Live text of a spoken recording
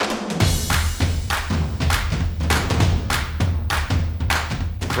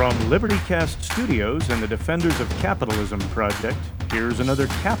From LibertyCast Studios and the Defenders of Capitalism Project, here's another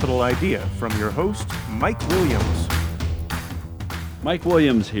capital idea from your host, Mike Williams. Mike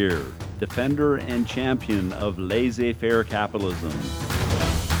Williams here, defender and champion of laissez-faire capitalism.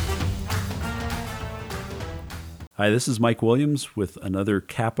 Hi, this is Mike Williams with another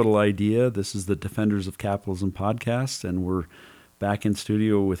capital idea. This is the Defenders of Capitalism podcast, and we're back in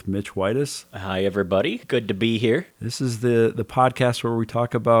studio with Mitch Whitus. Hi, everybody. Good to be here. This is the podcast where we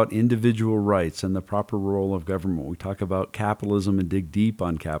talk about individual rights and the proper role of government. We talk about capitalism and dig deep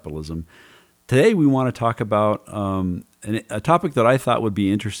on capitalism. Today, we want to talk about a topic that I thought would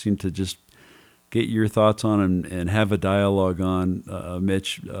be interesting to just get your thoughts on and have a dialogue on,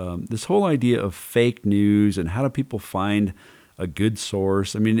 Mitch. This whole idea of fake news and how do people find a good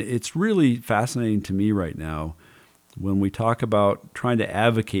source. I mean, it's really fascinating to me right now when we talk about trying to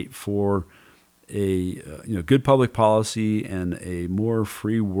advocate for a good public policy and a more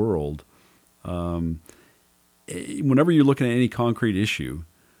free world. Whenever you're looking at any concrete issue,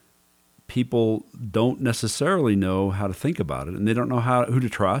 people don't necessarily know how to think about it, and they don't know who to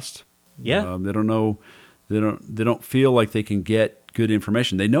trust. Yeah, they don't know. They don't feel like they can get good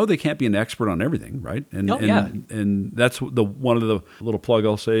information. They know they can't be an expert on everything, right? And that's one of the little plug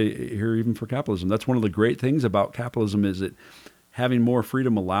I'll say here, even for capitalism. That's one of the great things about capitalism is that having more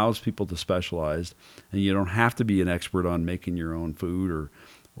freedom allows people to specialize, and you don't have to be an expert on making your own food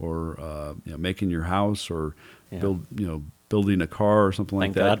or making your house or building a car or something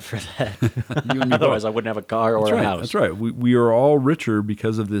like that. Thank God for that. Otherwise, I wouldn't have a car or a house. That's right. We are all richer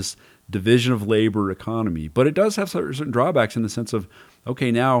because of this division of labor economy. But it does have certain drawbacks in the sense of, okay,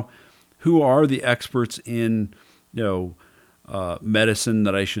 now who are the experts in medicine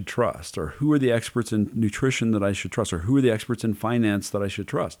that I should trust? Or who are the experts in nutrition that I should trust? Or who are the experts in finance that I should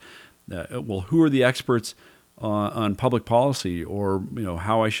trust? Who are the experts on public policy, or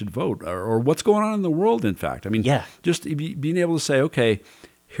how I should vote, or what's going on in the world? In fact, I mean, just being able to say, okay,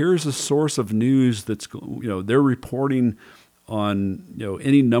 here's a source of news that's they're reporting on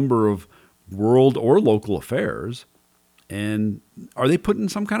any number of world or local affairs, and are they putting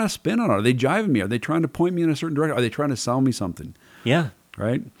some kind of spin on it? Are they jiving me? Are they trying to point me in a certain direction? Are they trying to sell me something? Yeah,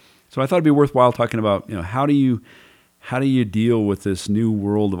 right. So I thought it'd be worthwhile talking about how do you deal with this new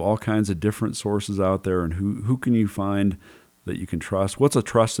world of all kinds of different sources out there, and who can you find that you can trust? What's a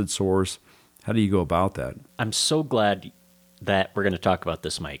trusted source? How do you go about that? I'm so glad that we're going to talk about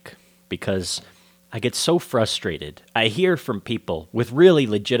this, Mike, because I get so frustrated. I hear from people with really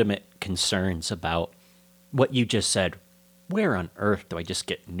legitimate concerns about what you just said. Where on earth do I just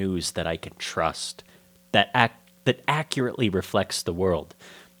get news that I can trust, that accurately reflects the world?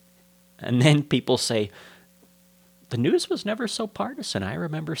 And then people say, the news was never so partisan. I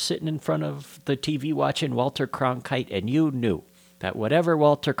remember sitting in front of the TV watching Walter Cronkite, and you knew that whatever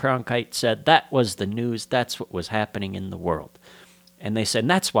Walter Cronkite said, that was the news. That's what was happening in the world. And they said, and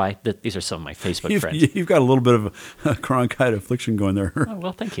that's why, these are some of my Facebook friends. You've got a little bit of a Cronkite affliction going there. Oh,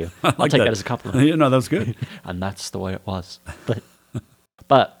 well, thank you. I'll take that as a compliment. Yeah, no, that's good. And that's the way it was.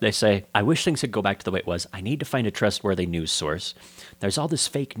 But they say, I wish things could go back to the way it was. I need to find a trustworthy news source. There's all this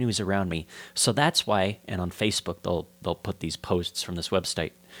fake news around me. So that's why, and on Facebook, they'll put these posts from this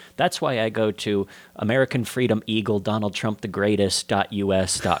website. That's why I go to American Freedom Eagle, Donald Trump the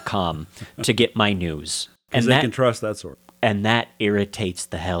Greatest.us.com to get my news. Because they can trust that sort. And that irritates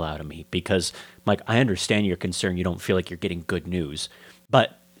the hell out of me because, Mike, I understand your concern. You don't feel like you're getting good news.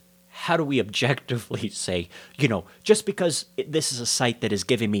 But how do we objectively say, just because this is a site that is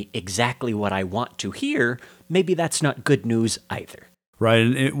giving me exactly what I want to hear, maybe that's not good news either. Right.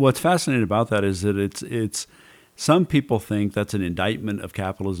 And what's fascinating about that is that it's some people think that's an indictment of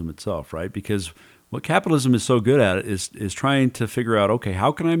capitalism itself, right? Because what capitalism is so good at is trying to figure out, okay,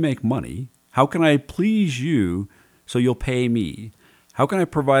 how can I make money? How can I please you so you'll pay me? How can I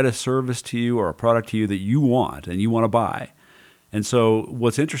provide a service to you or a product to you that you want and you want to buy? And so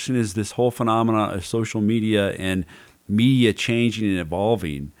what's interesting is this whole phenomenon of social media and media changing and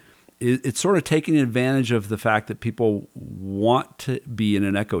evolving. It's sort of taking advantage of the fact that people want to be in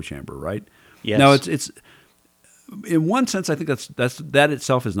an echo chamber, right? Yes. Now, it's in one sense, I think that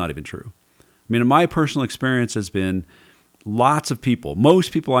itself is not even true. I mean, my personal experience has been lots of people,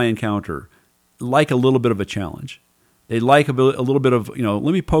 most people I encounter, like a little bit of a challenge. They like a little bit of,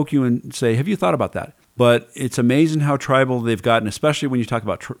 let me poke you and say, have you thought about that? But it's amazing how tribal they've gotten, especially when you talk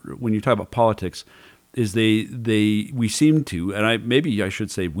about politics. Is we seem to, and maybe I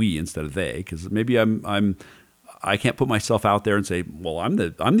should say we instead of they, because maybe I can't put myself out there and say, well, I'm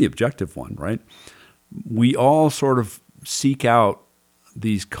the objective one, right? We all sort of seek out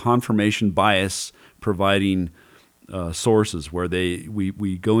these confirmation bias providing sources where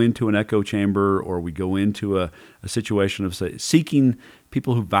we go into an echo chamber, or we go into a situation of seeking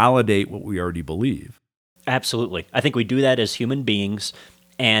people who validate what we already believe. Absolutely. I think we do that as human beings.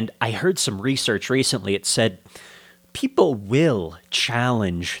 And I heard some research recently. It said people will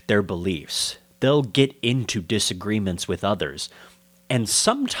challenge their beliefs. They'll get into disagreements with others. And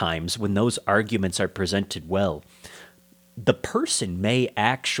sometimes when those arguments are presented well, the person may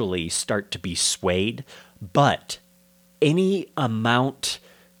actually start to be swayed, but any amount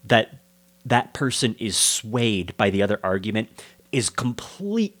that that person is swayed by the other argument is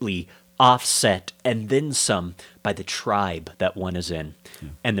completely offset and then some by the tribe that one is in. Yeah.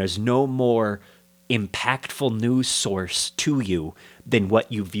 And there's no more impactful news source to you than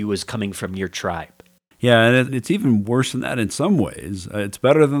what you view as coming from your tribe. Yeah, and it's even worse than that in some ways. It's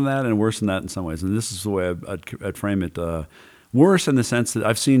better than that and worse than that in some ways. And this is the way I'd frame it. Worse in the sense that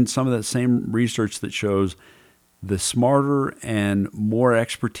I've seen some of that same research that shows the smarter and more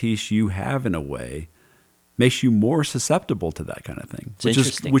expertise you have in a way makes you more susceptible to that kind of thing,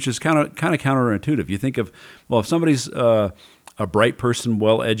 which is kind of counterintuitive. You think of, well, if somebody's a bright person,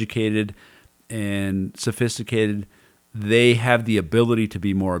 well educated and sophisticated, they have the ability to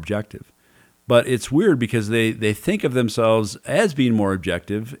be more objective. But it's weird because they think of themselves as being more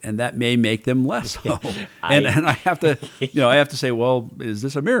objective, and that may make them less so. And I have to say, well, is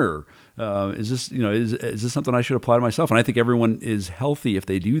this a mirror? Is this something I should apply to myself? And I think everyone is healthy if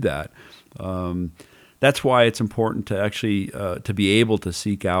they do that. That's why it's important to actually to be able to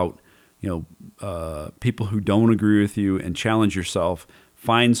seek out people who don't agree with you and challenge yourself.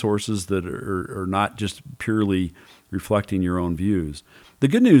 Find sources that are not just purely reflecting your own views. The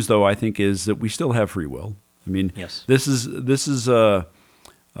good news, though, I think, is that we still have free will. I mean, yes. This is a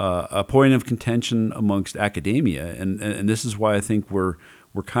point of contention amongst academia, and this is why I think we're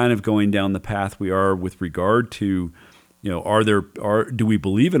kind of going down the path we are with regard to, do we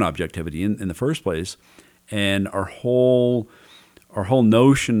believe in objectivity in the first place, and our whole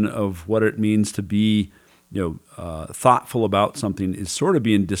notion of what it means to be thoughtful about something is sort of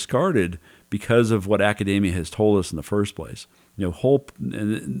being discarded because of what academia has told us in the first place.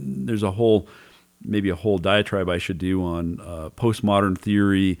 And there's maybe a whole diatribe I should do on postmodern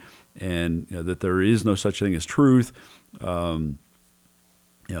theory, and that there is no such thing as truth. That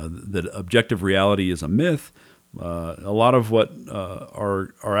objective reality is a myth. A lot of what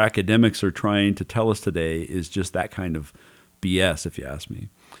our academics are trying to tell us today is just that kind of BS, if you ask me.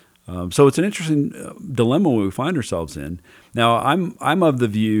 So it's an interesting dilemma we find ourselves in. Now, I'm of the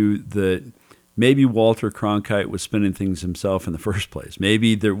view that maybe Walter Cronkite was spinning things himself in the first place.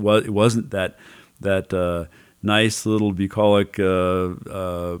 Maybe it wasn't that nice little bucolic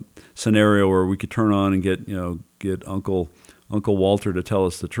scenario where we could turn on and get Uncle Walter to tell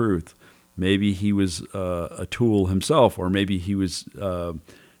us the truth. Maybe he was a tool himself, or maybe he was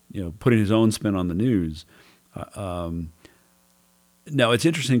putting his own spin on the news. Now, it's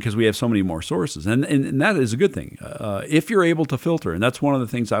interesting because we have so many more sources, and that is a good thing. If you're able to filter, and that's one of the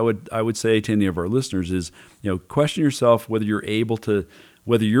things I would say to any of our listeners is, question yourself whether you're able to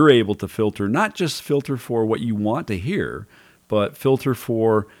filter, not just filter for what you want to hear, but filter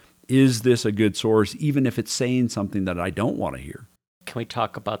for, is this a good source, even if it's saying something that I don't want to hear? Can we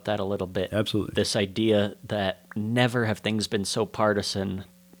talk about that a little bit? Absolutely. This idea that never have things been so partisan,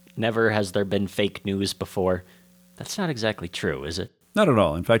 never has there been fake news before. That's not exactly true, is it? Not at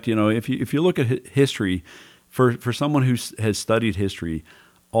all. In fact, if you look at history, for someone who has studied history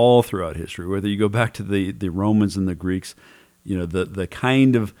all throughout history, whether you go back to the Romans and the Greeks, the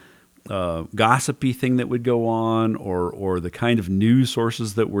kind of gossipy thing that would go on, or the kind of news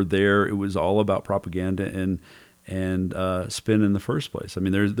sources that were there, it was all about propaganda and spin in the first place. I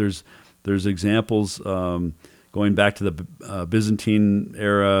mean, there's examples going back to the Byzantine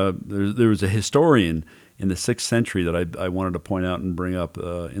era. There was a historian in the 6th century that I wanted to point out and bring up.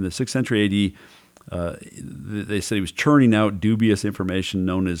 In the 6th century AD, they said he was churning out dubious information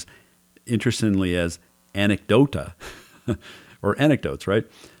known as, interestingly, as anecdota, or anecdotes, right?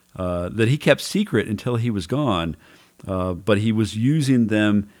 That he kept secret until he was gone, but he was using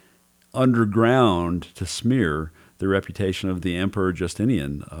them underground to smear the reputation of the Emperor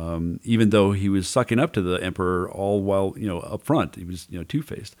Justinian, even though he was sucking up to the emperor all while, up front. He was,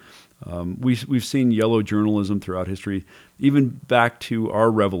 two-faced. We've seen yellow journalism throughout history, even back to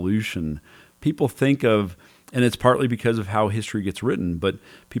our revolution. People think of, and it's partly because of how history gets written, but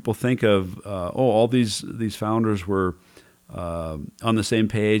people think of, all these founders were on the same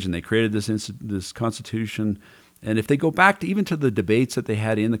page, and they created this Constitution. And if they go back to even to the debates that they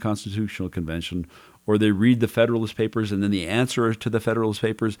had in the Constitutional Convention, or they read the Federalist Papers and then the answer to the Federalist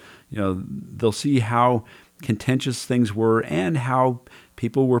Papers, they'll see how contentious things were and how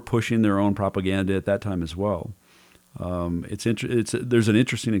people were pushing their own propaganda at that time as well. There's an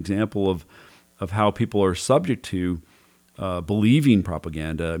interesting example of how people are subject to believing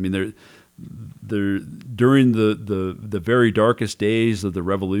propaganda. I mean, during the very darkest days of the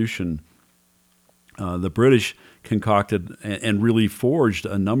Revolution, the British concocted and really forged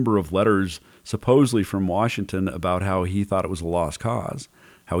a number of letters, supposedly from Washington, about how he thought it was a lost cause,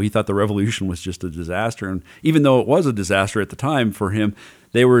 how he thought the revolution was just a disaster. And even though it was a disaster at the time for him,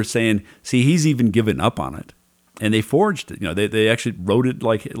 they were saying, see, he's even given up on it. And they forged it. They actually wrote it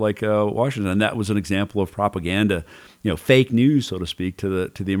like Washington, and that was an example of propaganda, fake news, so to speak, to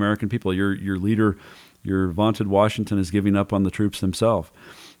the American people. Your leader, your vaunted Washington, is giving up on the troops himself.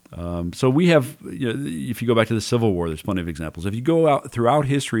 So we have, if you go back to the Civil War, there's plenty of examples. If you go out throughout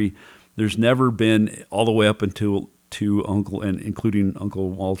history, there's never been, all the way up until to Uncle, and including Uncle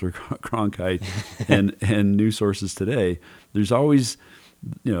Walter Cronkite and news sources today, there's always,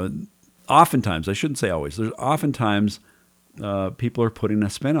 oftentimes, I shouldn't say always, there's oftentimes people are putting a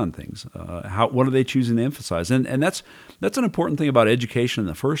spin on things. What are they choosing to emphasize? And that's an important thing about education in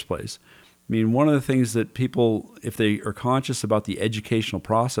the first place. I mean, one of the things that people, if they are conscious about the educational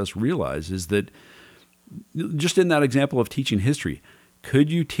process, realize is that just in that example of teaching history,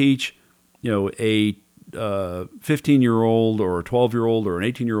 could you teach, a 15-year-old or a 12-year-old or an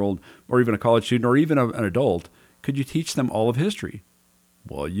 18-year-old or even a college student or even an adult, could you teach them all of history?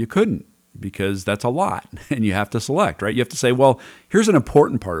 Well, you couldn't, because that's a lot, and you have to select, right? You have to say, well, here's an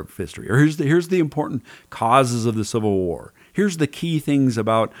important part of history, or here's the important causes of the Civil War. Here's the key things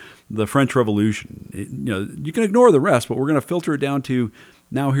about the French Revolution. You can ignore the rest, but we're going to filter it down to,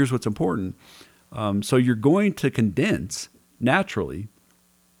 now here's what's important. So you're going to condense naturally,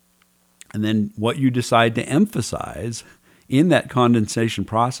 and then what you decide to emphasize in that condensation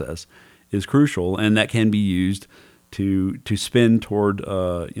process is crucial, and that can be used to spin toward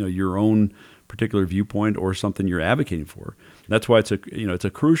your own particular viewpoint or something you're advocating for. That's why it's a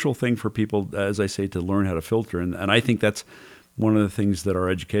crucial thing for people, as I say, to learn how to filter. And I think that's one of the things that our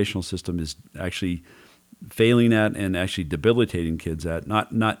educational system is actually failing at and actually debilitating kids at,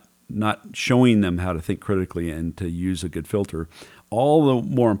 not showing them how to think critically and to use a good filter. All the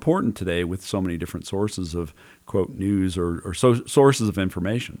more important today with so many different sources of, quote, news or sources of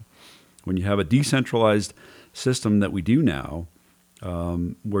information. When you have a decentralized system that we do now,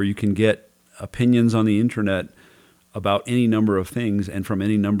 where you can get opinions on the internet about any number of things and from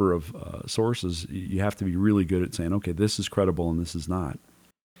any number of sources, you have to be really good at saying, okay, this is credible and this is not.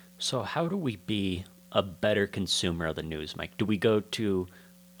 So how do we be a better consumer of the news, Mike? Do we go to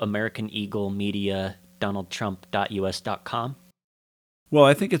American Eagle Media, DonaldTrump.us.com? Well,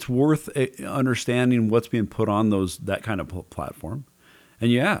 I think it's worth understanding what's being put on that kind of platform.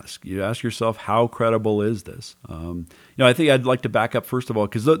 And you ask yourself, how credible is this? I think I'd like to back up first of all,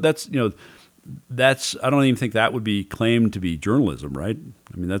 because that's I don't even think that would be claimed to be journalism, right?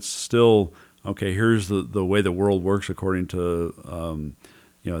 I mean, that's still, okay, here's the way the world works according to,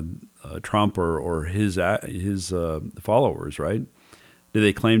 Trump or his followers, right? Do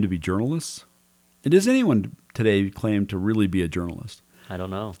they claim to be journalists? And does anyone today claim to really be a journalist? I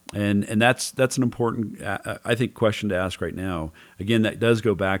don't know. And that's an important, I think, question to ask right now. Again, that does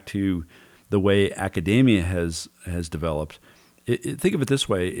go back to the way academia has developed. Think of it this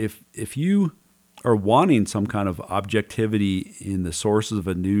way: if you are wanting some kind of objectivity in the sources of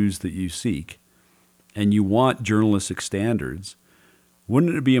a news that you seek, and you want journalistic standards,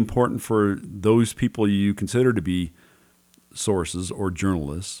 wouldn't it be important for those people you consider to be sources or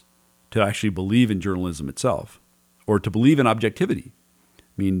journalists to actually believe in journalism itself, or to believe in objectivity?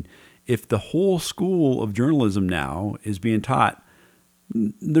 I mean, if the whole school of journalism now is being taught,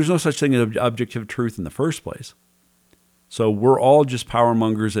 there's no such thing as objective truth in the first place. So we're all just power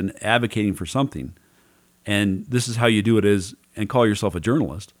mongers and advocating for something. And this is how you do it and call yourself a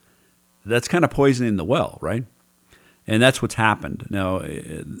journalist. That's kind of poisoning the well, right? And that's what's happened. Now,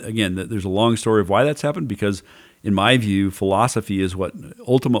 again, there's a long story of why that's happened, because in my view,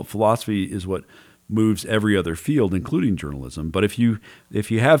 ultimate philosophy is what moves every other field, including journalism. But if you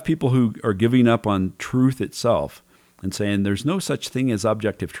have people who are giving up on truth itself and saying there's no such thing as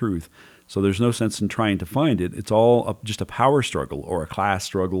objective truth, so there's no sense in trying to find it, it's all just a power struggle or a class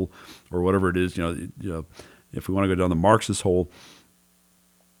struggle or whatever it is. If we want to go down the Marxist hole.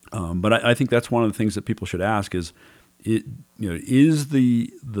 But I think that's one of the things that people should ask is the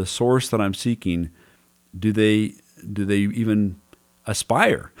source that I'm seeking, do they even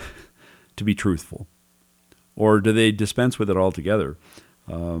aspire to be truthful, or do they dispense with it altogether?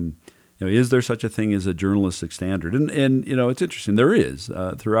 Is there such a thing as a journalistic standard? And it's interesting. There is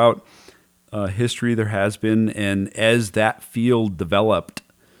throughout history there has been, and as that field developed,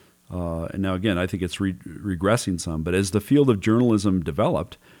 and now again I think it's regressing some, but as the field of journalism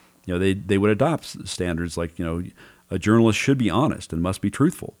developed, they would adopt standards like a journalist should be honest and must be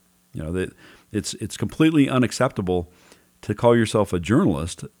truthful. That it's completely unacceptable to call yourself a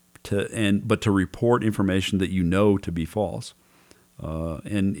journalist but to report information that you know to be false,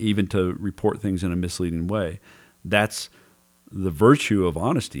 and even to report things in a misleading way. That's the virtue of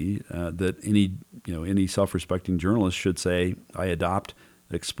honesty that any self-respecting journalist should say I adopt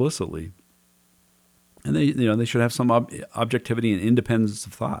explicitly. And they should have some objectivity and independence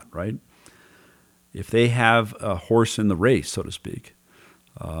of thought, right? If they have a horse in the race, so to speak,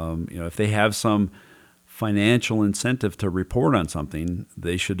 if they have some financial incentive to report on something,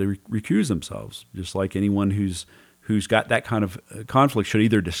 they should recuse themselves. Just like anyone who's got that kind of conflict should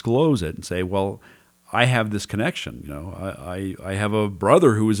either disclose it and say, well, I have this connection. I have a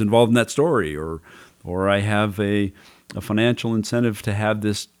brother who was involved in that story, or I have a financial incentive to have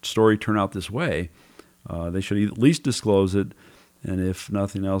this story turn out this way. They should at least disclose it, and if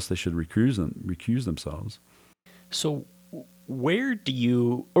nothing else, they should recuse themselves. So where do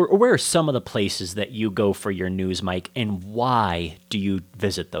you, or where are some of the places that you go for your news, Mike, and why do you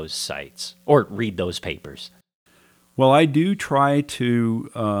visit those sites or read those papers? Well, I do try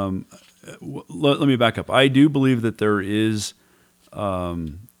to, let me back up. I do believe that there is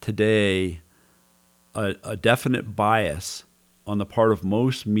today a definite bias on the part of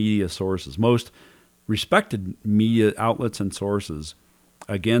most media sources, most respected media outlets and sources,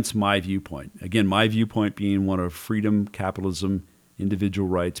 against my viewpoint. Again, my viewpoint being one of freedom, capitalism, individual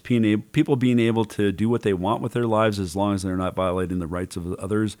rights, people being able to do what they want with their lives as long as they're not violating the rights of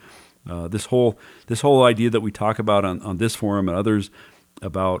others. This whole idea that we talk about on this forum and others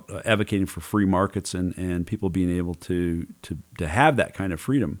about advocating for free markets and people being able to have that kind of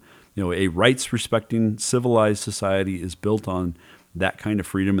freedom. A rights-respecting, civilized society is built on that kind of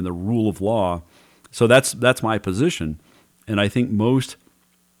freedom and the rule of law. So that's my position, and I think most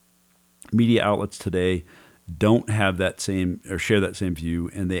media outlets today don't have that same or share that same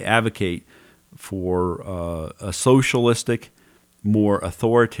view, and they advocate for a socialistic, more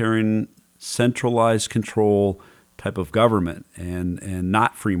authoritarian, centralized control type of government, and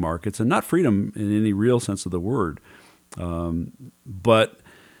not free markets, and not freedom in any real sense of the word.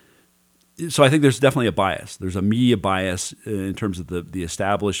 So I think there's definitely a bias. There's a media bias in terms of the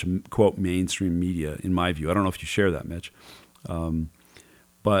established, quote, mainstream media, in my view. I don't know if you share that, Mitch.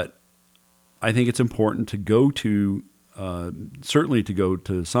 But I think it's important to go to, certainly to go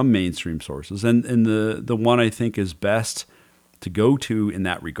to some mainstream sources. And the one I think is best to go to in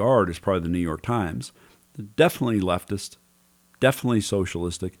that regard is probably the New York Times. Definitely leftist, definitely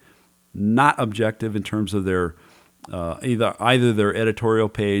socialistic, not objective in terms of their either their editorial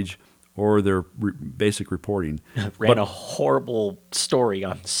page or their basic reporting. Ran a horrible story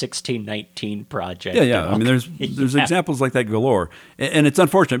on 1619 Project. Yeah. I mean, there's examples like that galore, and it's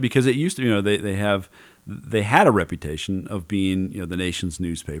unfortunate because it used to, they had a reputation of being, the nation's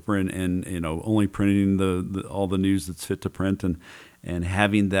newspaper, and only printing all the news that's fit to print, and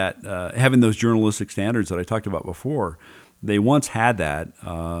having that having those journalistic standards that I talked about before. They once had that.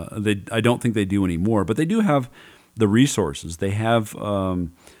 I don't think they do anymore, but they do have the resources. They have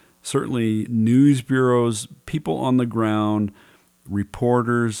certainly news bureaus, people on the ground,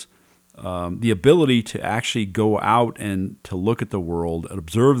 reporters, the ability to actually go out and to look at the world, and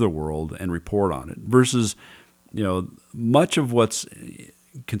observe the world, and report on it. Versus, much of what's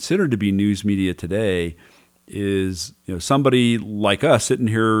considered to be news media today is somebody like us sitting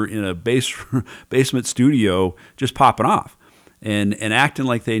here in a basement studio just popping off and acting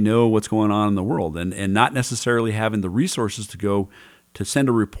like they know what's going on in the world, and not necessarily having the resources to go to send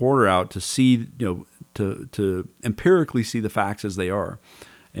a reporter out to see, to empirically see the facts as they are.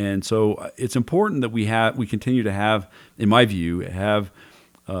 And so it's important that we continue to have, in my view,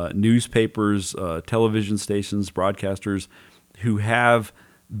 newspapers, television stations, broadcasters who have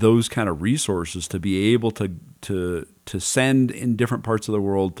those kind of resources to be able to send in different parts of the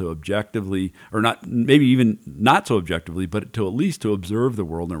world to objectively, or not, maybe even not so objectively, but to at least to observe the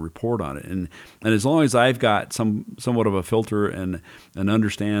world and report on it. And as long as I've got somewhat of a filter and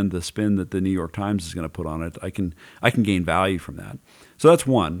understand the spin that the New York Times is going to put on it, I can gain value from that. So that's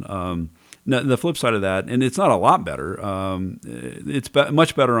one. Now, the flip side of that, and it's not a lot better. It's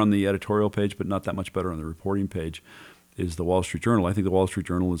much better on the editorial page, but not that much better on the reporting page, is the Wall Street Journal. I think the Wall Street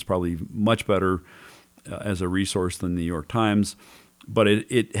Journal is probably much better as a resource than the New York Times, but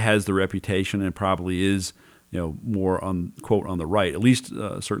it has the reputation and probably is more on, quote, on the right, at least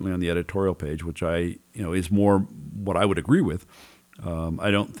certainly on the editorial page, which is more what I would agree with.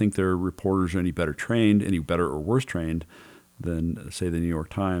 I don't think their reporters are any better trained, any better or worse trained than, say, the New York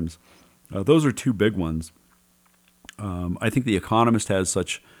Times. Those are two big ones. I think The Economist has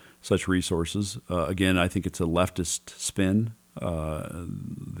such resources. Again, I think it's a leftist spin,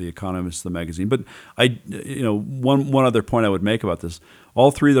 The Economist, the magazine. But one other point I would make about this: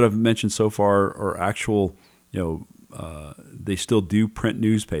 all three that I've mentioned so far are actual. They still do print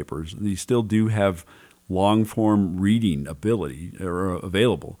newspapers. They still do have long form reading ability or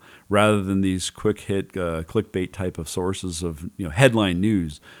available, rather than these quick hit clickbait type of sources of headline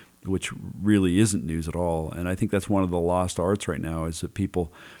news, which really isn't news at all. And I think that's one of the lost arts right now, is that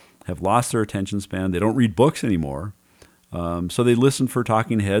people have lost their attention span. They don't read books anymore, so they listen for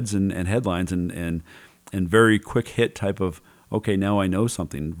talking heads and headlines and very quick hit type of, okay, now I know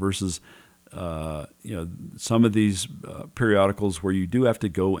something, versus some of these periodicals where you do have to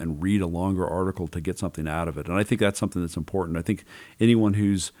go and read a longer article to get something out of it. And I think that's something that's important. I think anyone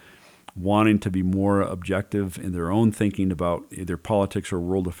who's wanting to be more objective in their own thinking about either politics or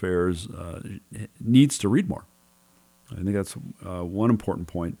world affairs needs to read more. I think that's one important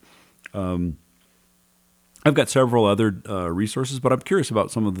point. I've got several other resources, but I'm curious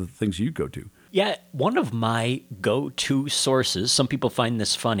about some of the things you go to. Yeah, one of my go-to sources, some people find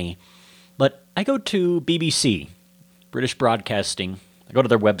this funny, but I go to BBC, British Broadcasting. I go to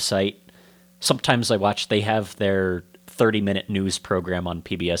their website. Sometimes they have their 30-minute news program on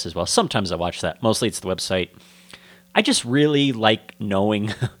PBS as well. Sometimes I watch that. Mostly it's the website. I just really like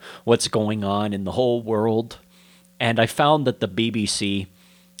knowing what's going on in the whole world. And I found that the BBC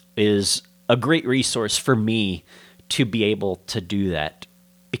is a great resource for me to be able to do that.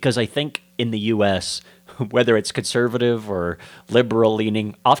 Because I think in the U.S., whether it's conservative or liberal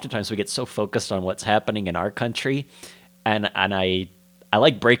leaning, oftentimes we get so focused on what's happening in our country. And I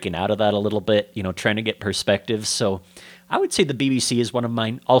like breaking out of that a little bit, trying to get perspectives. So I would say the BBC is one of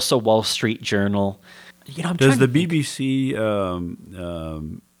mine. Also Wall Street Journal. Does the BBC,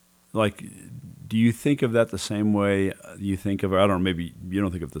 do you think of that the same way you think of, I don't know, maybe you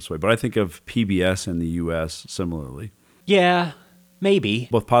don't think of it this way, but I think of PBS in the U.S. similarly. Yeah, maybe.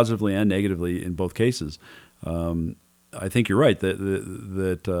 Both positively and negatively in both cases. I think you're right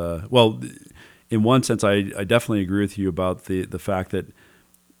that in one sense, I definitely agree with you about the fact that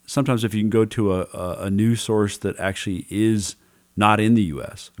sometimes if you can go to a news source that actually is not in the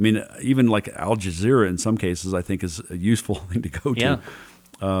U.S. I mean, even like Al Jazeera in some cases, I think is a useful thing to go to.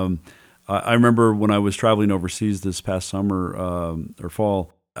 Yeah. I remember when I was traveling overseas this past summer or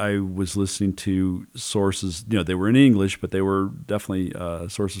fall, I was listening to sources. They were in English, but they were definitely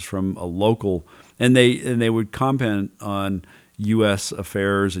sources from a local, and they would comment on U.S.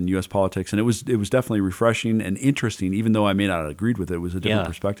 affairs and U.S. politics, and it was definitely refreshing and interesting. Even though I may not have agreed with it, it was a different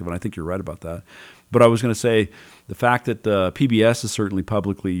perspective, and I think you're right about that. But I was going to say the fact that PBS is certainly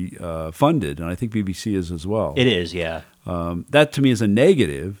publicly funded, and I think BBC is as well. It is, yeah. That to me is a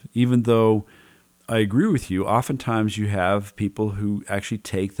negative, even though I agree with you. Oftentimes you have people who actually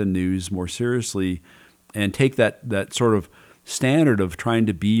take the news more seriously and take that sort of standard of trying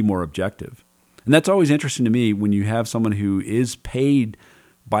to be more objective. And that's always interesting to me when you have someone who is paid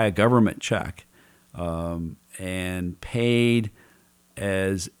by a government check and paid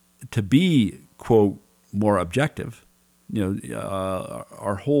as to be, quote, more objective.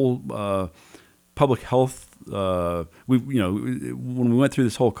 Our whole public health, when we went through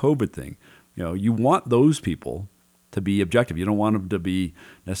this whole COVID thing, you want those people to be objective. You don't want them to be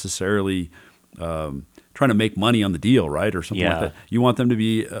necessarily trying to make money on the deal, right, or something like that. You want them to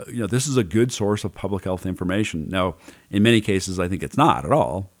be, this is a good source of public health information. Now, in many cases, I think it's not at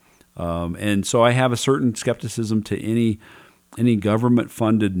all. And so I have a certain skepticism to any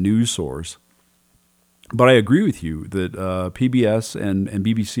government-funded news source. But I agree with you that PBS and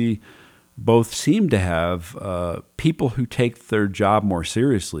BBC both seem to have people who take their job more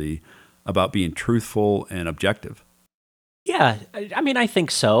seriously about being truthful and objective. Yeah, I think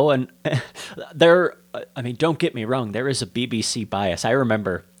so. And don't get me wrong, there is a BBC bias. I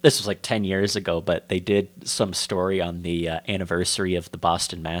remember, this was like 10 years ago, but they did some story on the anniversary of the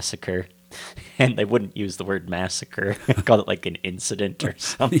Boston Massacre, and they wouldn't use the word massacre, call it like an incident or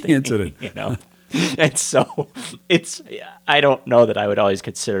something. The incident. And so I don't know that I would always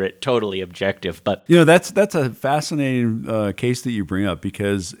consider it totally objective, but that's a fascinating case that you bring up,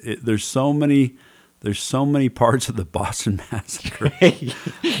 because there's so many parts of the Boston Massacre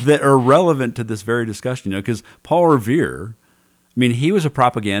that are relevant to this very discussion. Because Paul Revere, he was a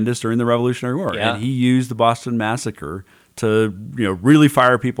propagandist during the Revolutionary War, and he used the Boston Massacre to really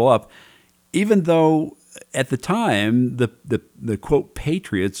fire people up, even though at the time the quote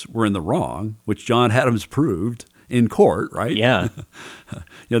patriots were in the wrong, which John Adams proved in court, right? Yeah.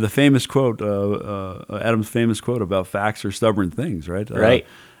 The famous quote, Adam's famous quote about facts are stubborn things, right? Right.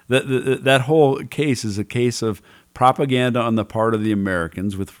 That whole case is a case of propaganda on the part of the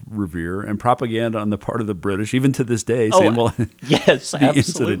Americans with Revere and propaganda on the part of the British, even to this day, saying, well, yes, the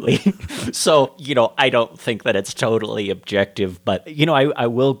absolutely. So, I don't think that it's totally objective, but, I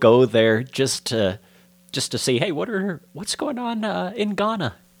will go there just to see, hey, what's going on in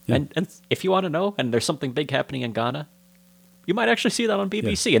Ghana? Yeah. And if you want to know, and there's something big happening in Ghana, you might actually see that on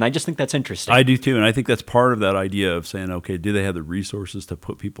BBC, and I just think that's interesting. I do too, and I think that's part of that idea of saying, okay, do they have the resources to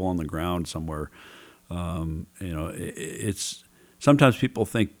put people on the ground somewhere? It's sometimes people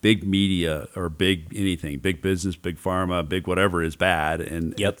think big media or big anything, big business, big pharma, big whatever is bad,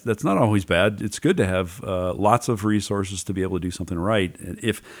 and that's not always bad. It's good to have lots of resources to be able to do something right.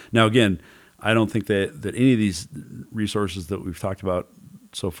 And now again, I don't think that any of these resources that we've talked about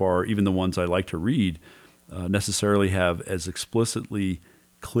so far, even the ones I like to read, necessarily have as explicitly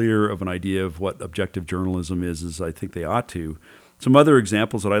clear of an idea of what objective journalism is as I think they ought to. Some other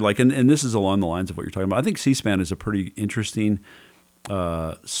examples that I like, and this is along the lines of what you're talking about. I think C-SPAN is a pretty interesting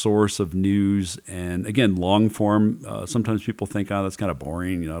source of news, and again, long form. Sometimes people think, that's kind of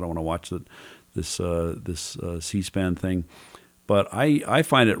boring. I don't want to watch this C-SPAN thing. But I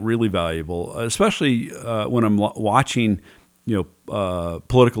find it really valuable, especially when I'm watching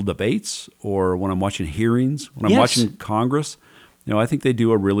political debates or when I'm watching hearings, when I'm watching Congress. I think they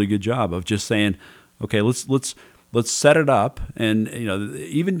do a really good job of just saying, okay, let's set it up, and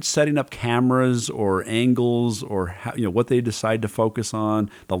even setting up cameras or angles or how, what they decide to focus on,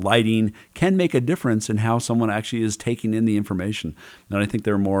 the lighting can make a difference in how someone actually is taking in the information. And I think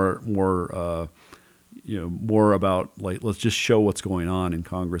they're more about like, let's just show what's going on in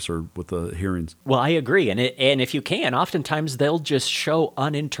Congress or with the hearings. Well, I agree, and if you can, oftentimes they'll just show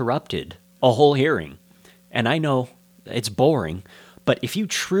uninterrupted a whole hearing, and I know it's boring, but if you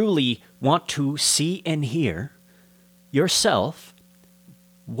truly want to see and hear yourself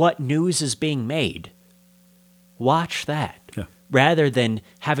what news is being made, watch that rather than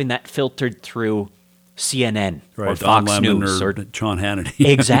having that filtered through CNN or Don Fox Lemon or Sean Hannity.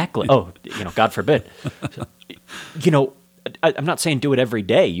 Exactly. Oh, God forbid. I'm not saying do it every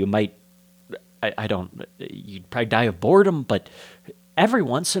day. You might, you'd probably die of boredom, but every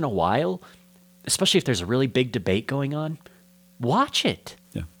once in a while, especially if there's a really big debate going on, watch it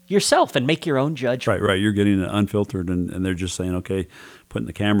yourself and make your own judgment. Right. You're getting it unfiltered, and they're just saying, okay, putting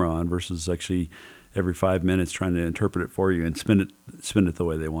the camera on versus actually every 5 minutes trying to interpret it for you and spin it the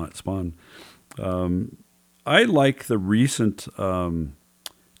way they want it spun. I like the recent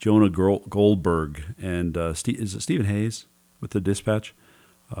Jonah Goldberg and is it Stephen Hayes with the Dispatch?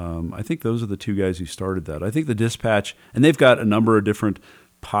 I think those are the two guys who started that. I think the Dispatch, and they've got a number of different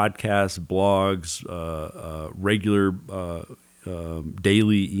podcasts, blogs, regular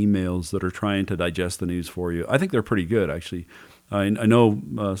daily emails that are trying to digest the news for you. I think they're pretty good, actually. I know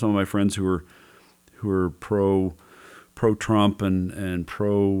some of my friends who are pro-Trump and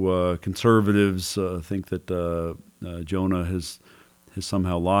pro-conservatives think that Jonah has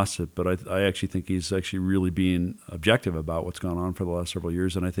somehow lost it, but I actually think he's actually really being objective about what's gone on for the last several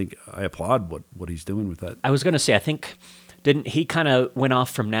years, and I think I applaud what he's doing with that. I was going to say, I think, didn't he kind of went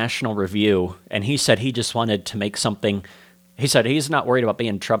off from National Review, and he said he just wanted to make something. He said he's not worried about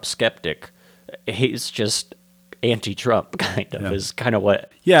being Trump skeptic. He's just anti-Trump, kind of, is kind of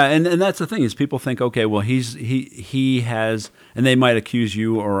what. Yeah, and that's the thing is people think, okay, well he has, and they might accuse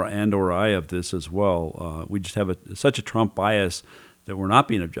you or I of this as well. We just have such a Trump bias that we're not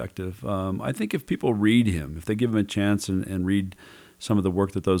being objective. I think if people read him, if they give him a chance and read some of the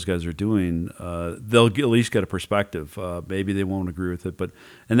work that those guys are doing, they'll at least get a perspective. Maybe they won't agree with it,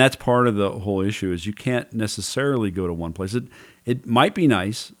 and that's part of the whole issue is you can't necessarily go to one place. It might be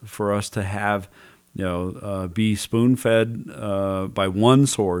nice for us to have, be spoon-fed by one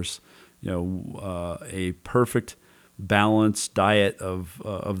source, a perfect balanced diet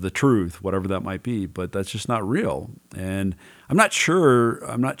of the truth, whatever that might be, but that's just not real. And I'm not sure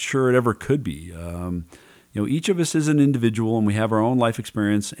it ever could be. Each of us is an individual, and we have our own life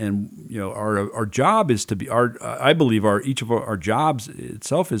experience. And our job is to be I believe each of our jobs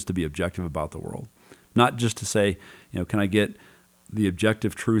itself is to be objective about the world, not just to say, can I get the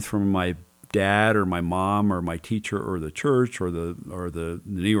objective truth from my dad or my mom or my teacher or the church or the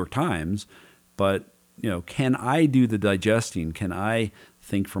New York Times, but can I do the digesting? Can I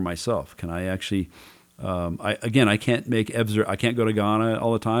think for myself? Can I actually? I can't make I can't go to Ghana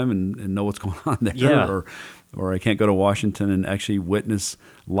all the time and know what's going on there, or I can't go to Washington and actually witness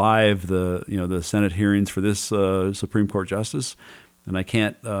live the Senate hearings for this Supreme Court justice. And I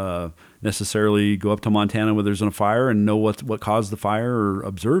can't necessarily go up to Montana where there's a fire and know what caused the fire or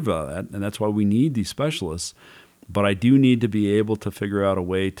observe that. And that's why we need these specialists. But I do need to be able to figure out a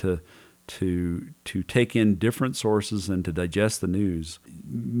way to take in different sources and to digest the news.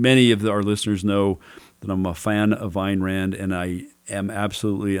 Many of our listeners know that I'm a fan of Ayn Rand, and I am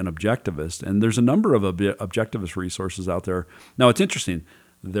absolutely an objectivist. And there's a number of objectivist resources out there. Now, it's interesting.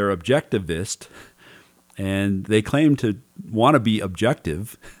 They're objectivist, and they claim to want to be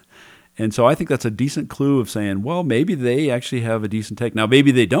objective. And so I think that's a decent clue of saying, well, maybe they actually have a decent take. Now,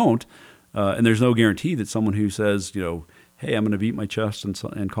 maybe they don't, and there's no guarantee that someone who says, hey, I'm going to beat my chest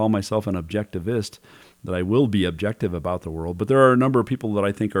and call myself an objectivist, that I will be objective about the world. But there are a number of people that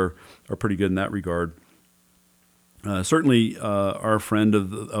I think are pretty good in that regard. Certainly, our friend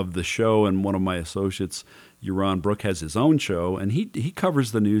of the show and one of my associates, Yaron Brook, has his own show, and he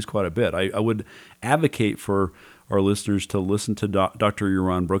covers the news quite a bit. I would advocate for our listeners to listen to Dr.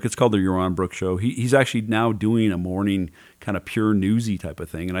 Yaron Brook. It's called the Yaron Brook Show. He's actually now doing a morning kind of pure newsy type of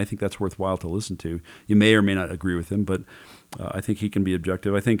thing, and I think that's worthwhile to listen to. You may or may not agree with him, but I think he can be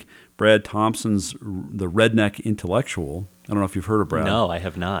objective. I think Brad Thompson's The Redneck Intellectual. I don't know if you've heard of Brad. No, I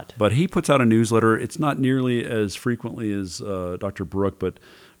have not. But he puts out a newsletter. It's not nearly as frequently as Dr. Brook, but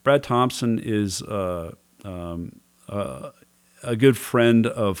Brad Thompson is a good friend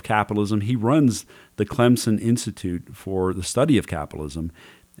of capitalism. He runs the Clemson Institute for the Study of Capitalism,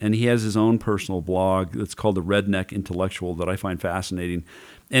 and he has his own personal blog that's called The Redneck Intellectual that I find fascinating.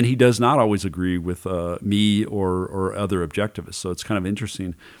 And he does not always agree with me or other objectivists, so it's kind of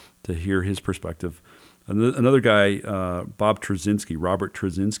interesting to hear his perspective. Another guy, Robert Trzynski,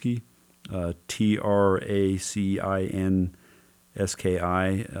 Tracinski,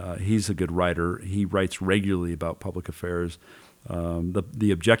 he's a good writer. He writes regularly about public affairs.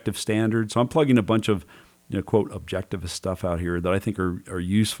 The objective standard. So I'm plugging a bunch of, quote, objectivist stuff out here that I think are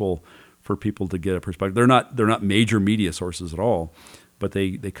useful for people to get a perspective. They're not major media sources at all, but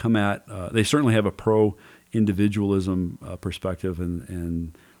they come at they certainly have a pro individualism perspective,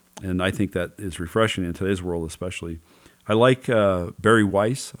 and I think that is refreshing in today's world, especially. I like Barry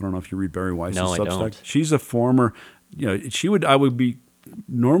Weiss. I don't know if you read Barry Weiss's Substack. I don't. She's a former, I would be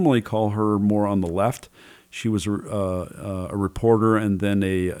normally call her more on the left. She was a reporter and then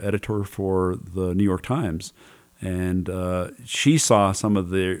a editor for the New York Times, and she saw some of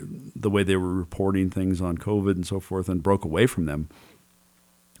the way they were reporting things on COVID and so forth, and broke away from them.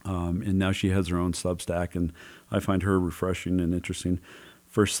 And now she has her own Substack, and I find her refreshing and interesting.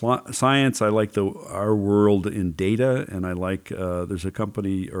 For science, I like Our World in Data, and I like there's a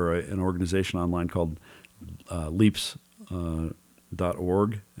company or an organization online called leaps.org.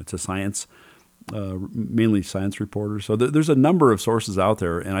 It's a science, mainly science reporter. So there's a number of sources out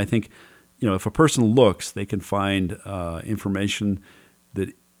there, and I think if a person looks, they can find information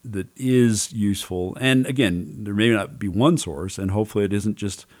that is useful. And again, there may not be one source, and hopefully it isn't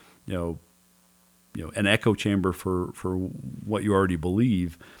just an echo chamber for what you already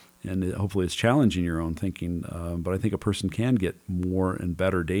believe, and hopefully it's challenging your own thinking. But I think a person can get more and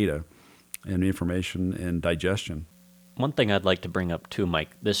better data and information and digestion. One thing I'd like to bring up too, Mike,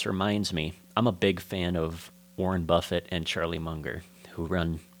 this reminds me, I'm a big fan of Warren Buffett and Charlie Munger, who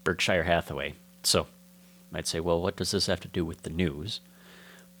run Berkshire Hathaway. So I'd say, well, what does this have to do with the news?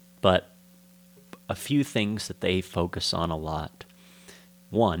 But a few things that they focus on a lot.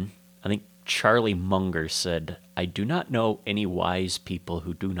 One, I think Charlie Munger said, I do not know any wise people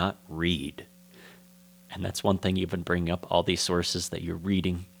who do not read. And that's one thing you've been bringing up, all these sources that you're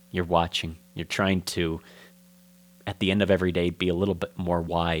reading, you're watching, you're trying to, at the end of every day, be a little bit more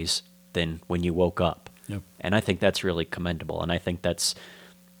wise than when you woke up. Yep. And I think that's really commendable. And I think that's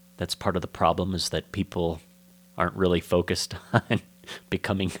part of the problem, is that people aren't really focused on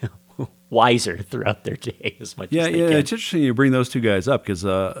becoming wiser throughout their day as much as they can. It's interesting you bring those two guys up, because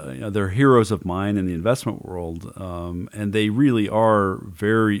they're heroes of mine in the investment world, and they really are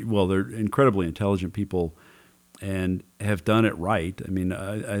they're incredibly intelligent people and have done it right. I mean,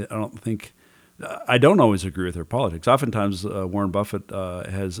 I don't always agree with their politics. Oftentimes, Warren Buffett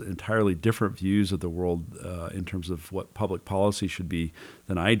has entirely different views of the world in terms of what public policy should be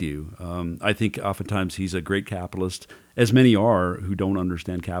than I do. I think oftentimes he's a great capitalist, as many are who don't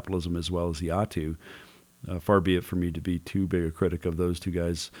understand capitalism as well as he ought to. Far be it for me to be too big a critic of those two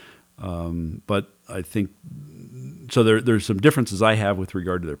guys. But I think so. There's some differences I have with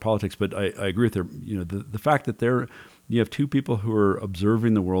regard to their politics, but I agree with the fact that you have two people who are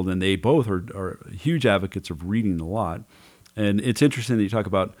observing the world, and they both are huge advocates of reading a lot. And it's interesting that you talk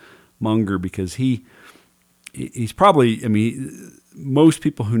about Munger, because he's probably, most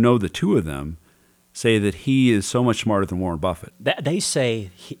people who know the two of them say that he is so much smarter than Warren Buffett. They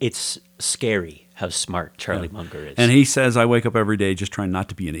say it's scary how smart Charlie Munger is. And he says, I wake up every day just trying not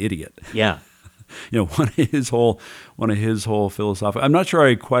to be an idiot. Yeah. One of his whole philosophical. I'm not sure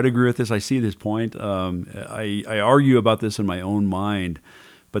I quite agree with this. I see this point. I argue about this in my own mind,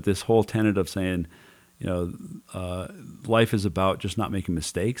 but this whole tenet of saying, life is about just not making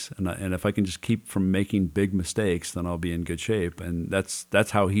mistakes, and if I can just keep from making big mistakes, then I'll be in good shape. And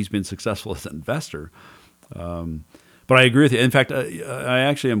that's how he's been successful as an investor. But I agree with you. In fact, I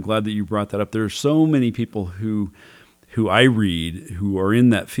actually am glad that you brought that up. There are so many people who I read who are in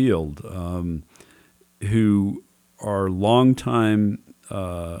that field, who are longtime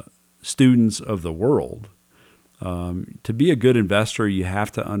students of the world. To be a good investor, you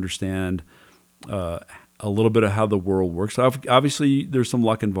have to understand a little bit of how the world works. Obviously, there's some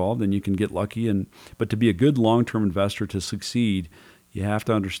luck involved, and you can get lucky. But to be a good long-term investor, to succeed, you have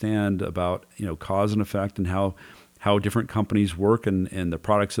to understand about cause and effect and how different companies work and the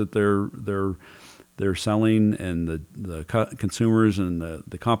products that they're selling and the consumers and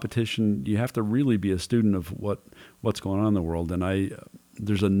the competition. You have to really be a student of what's going on in the world. And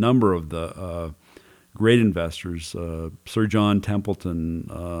there's a number of the great investors, Sir John Templeton.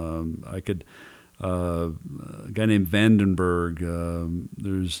 A guy named Vandenberg.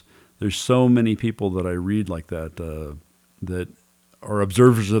 There's so many people that I read like that that are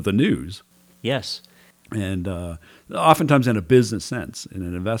observers of the news. Yes. And oftentimes in a business sense, in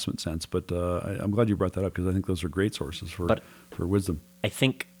an investment sense. But I'm glad you brought that up because I think those are great sources for wisdom. I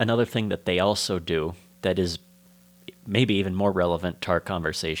think another thing that they also do that is maybe even more relevant to our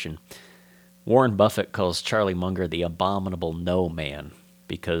conversation, Warren Buffett calls Charlie Munger the abominable no man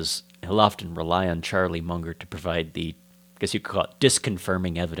because he'll often rely on Charlie Munger to provide the, I guess you could call it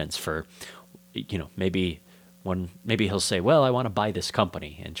disconfirming evidence for, maybe he'll say, well, I want to buy this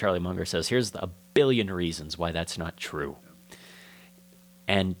company. And Charlie Munger says, here's a billion reasons why that's not true.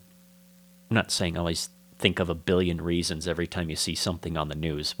 And I'm not saying always think of a billion reasons every time you see something on the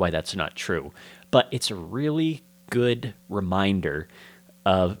news why that's not true. But it's a really good reminder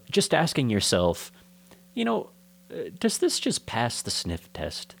of just asking yourself, does this just pass the sniff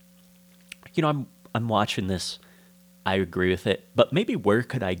test? I'm watching this. I agree with it. But maybe where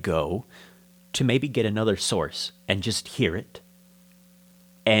could I go to maybe get another source and just hear it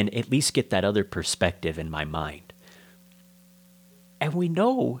and at least get that other perspective in my mind? And we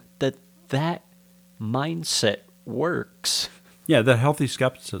know that mindset works. Yeah, that healthy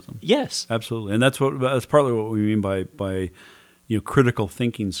skepticism. Yes. Absolutely. And that's partly what we mean by critical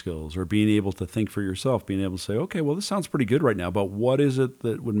thinking skills, or being able to think for yourself, being able to say, okay, well, this sounds pretty good right now, but what is it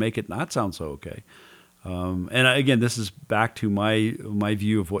that would make it not sound so okay? And again, this is back to my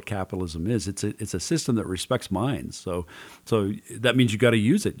view of what capitalism is. It's a system that respects minds. So that means you got to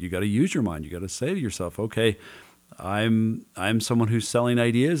use it. You got to use your mind. You got to say to yourself, okay, I'm someone who's selling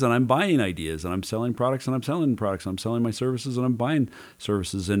ideas and I'm buying ideas, and I'm selling products and I'm selling products. I'm selling my services and I'm buying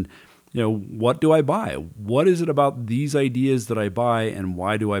services. And what do I buy? What is it about these ideas that I buy, and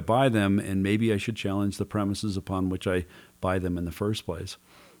why do I buy them? And maybe I should challenge the premises upon which I buy them in the first place.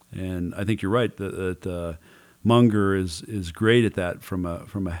 And I think you're right that Munger is great at that from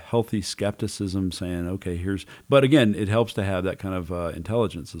a healthy skepticism, saying, okay, but again, it helps to have that kind of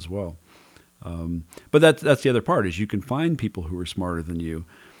intelligence as well. But that's the other part, is you can find people who are smarter than you,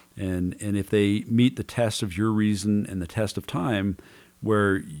 and if they meet the test of your reason and the test of time,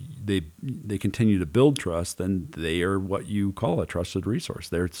 where they continue to build trust, then they are what you call a trusted resource.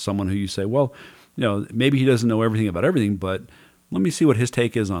 They're someone who you say, well, maybe he doesn't know everything about everything, but let me see what his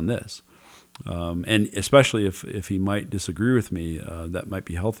take is on this. And especially if he might disagree with me, that might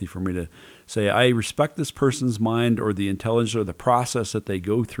be healthy for me to say, I respect this person's mind or the intelligence or the process that they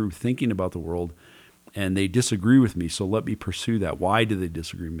go through thinking about the world, and they disagree with me, so let me pursue that. Why do they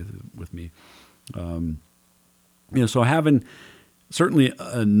disagree with me? So having certainly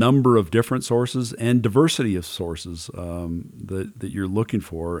a number of different sources and diversity of sources that you're looking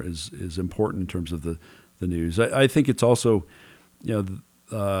for is important in terms of the news. I think it's also, the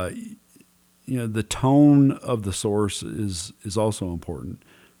tone of the source is also important.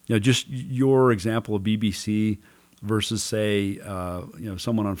 Just your example of BBC versus, say,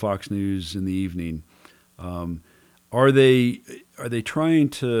 someone on Fox News in the evening. Are they trying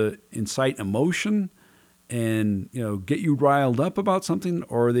to incite emotion and get you riled up about something,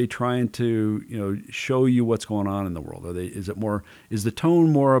 or are they trying to show you what's going on in the world? Is the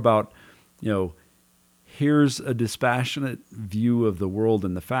tone more about here's a dispassionate view of the world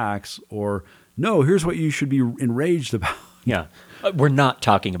and the facts, or no, here's what you should be enraged about? Yeah, we're not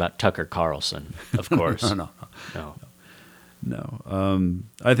talking about Tucker Carlson, of course. No. No,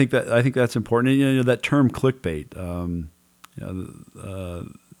 I think that's important. And, that term clickbait.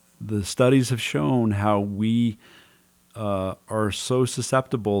 The studies have shown how we are so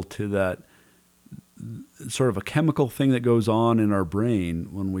susceptible to that sort of a chemical thing that goes on in our brain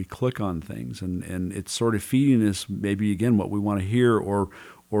when we click on things, and it's sort of feeding us maybe again what we want to hear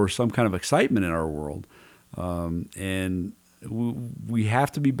or some kind of excitement in our world, and we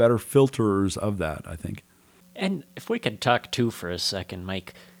have to be better filterers of that, I think. And if we could talk too for a second,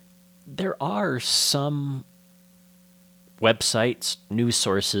 Mike, there are some websites, news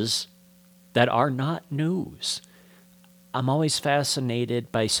sources that are not news. I'm always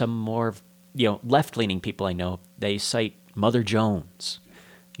fascinated by some more, left-leaning people I know. They cite Mother Jones.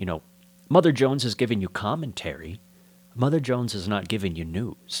 Mother Jones is giving you commentary. Mother Jones is not giving you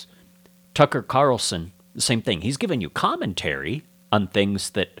news. Tucker Carlson, the same thing. He's giving you commentary on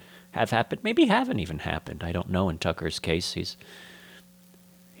things that have happened, maybe haven't even happened. I don't know in Tucker's case. He's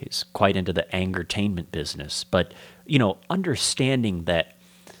quite into the angertainment business. But, understanding that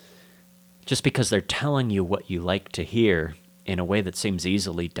just because they're telling you what you like to hear in a way that seems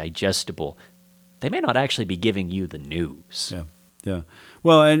easily digestible, they may not actually be giving you the news. Yeah.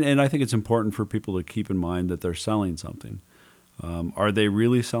 Well, and I think it's important for people to keep in mind that they're selling something. Are they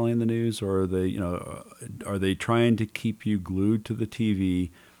really selling the news, or are they trying to keep you glued to the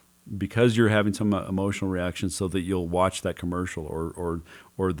TV because you're having some emotional reaction so that you'll watch that commercial, or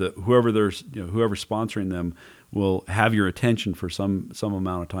whoever's sponsoring them will have your attention for some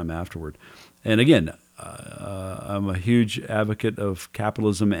amount of time afterward. And again, I'm a huge advocate of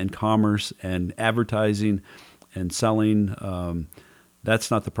capitalism and commerce and advertising and selling. That's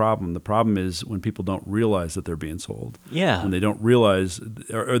not the problem. The problem is when people don't realize that they're being sold. Yeah. When they don't realize,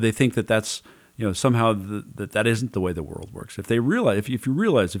 or they think that that's somehow that isn't the way the world works. If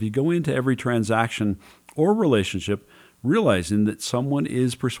you go into every transaction or relationship realizing that someone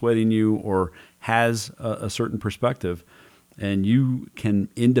is persuading you or has a certain perspective, and you can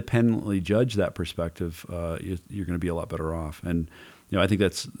independently judge that perspective, you're going to be a lot better off. And I think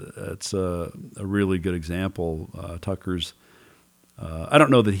that's a really good example. Tucker's. I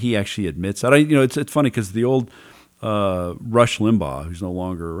don't know that he actually admits that. It's funny because the old Rush Limbaugh, who's no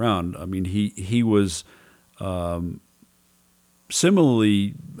longer around, I mean, he was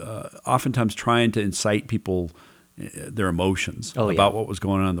similarly oftentimes trying to incite people their emotions about what was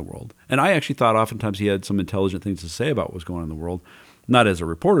going on in the world. And I actually thought oftentimes he had some intelligent things to say about what was going on in the world, not as a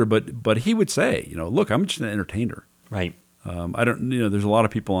reporter, but he would say, look, I'm just an entertainer. Right. I don't. There's a lot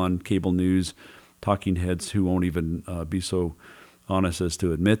of people on cable news, talking heads, who won't even be so honest as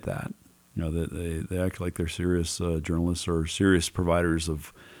to admit that. That they act like they're serious journalists or serious providers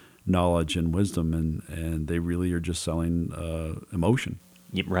of knowledge and wisdom, and they really are just selling emotion.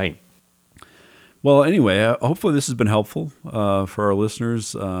 Yeah, right. Well, anyway, hopefully this has been helpful for our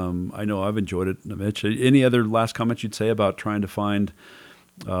listeners. I know I've enjoyed it, Mitch. Any other last comments you'd say about trying to find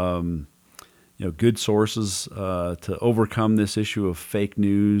good sources to overcome this issue of fake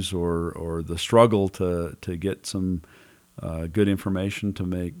news, or the struggle to get some good information to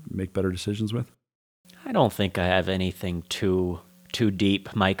make better decisions with? I don't think I have anything too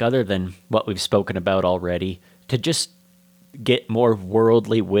deep, Mike, other than what we've spoken about already. To just get more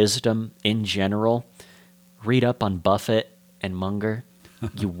worldly wisdom in general, read up on Buffett and Munger.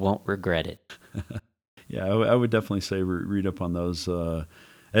 You won't regret it. Yeah, I would definitely say read up on those.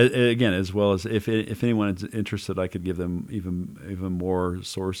 Again, as well as if anyone is interested, I could give them even more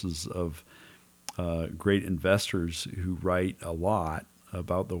sources of great investors who write a lot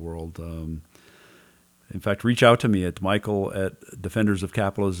about the world. In fact, reach out to me at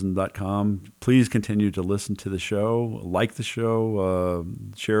michael@defendersofcapitalism.com. Please continue to listen to the show, like the show,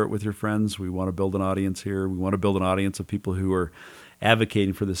 share it with your friends. We want to build an audience here. We want to build an audience of people who are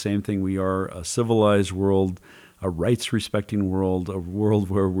advocating for the same thing we are: a civilized world, a rights-respecting world, a world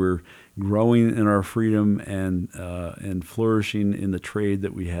where we're growing in our freedom and flourishing in the trade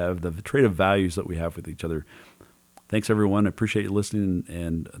that we have, the trade of values that we have with each other. Thanks, everyone. I appreciate you listening.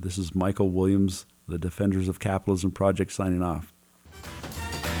 And this is Michael Williams, the Defenders of Capitalism Project, signing off.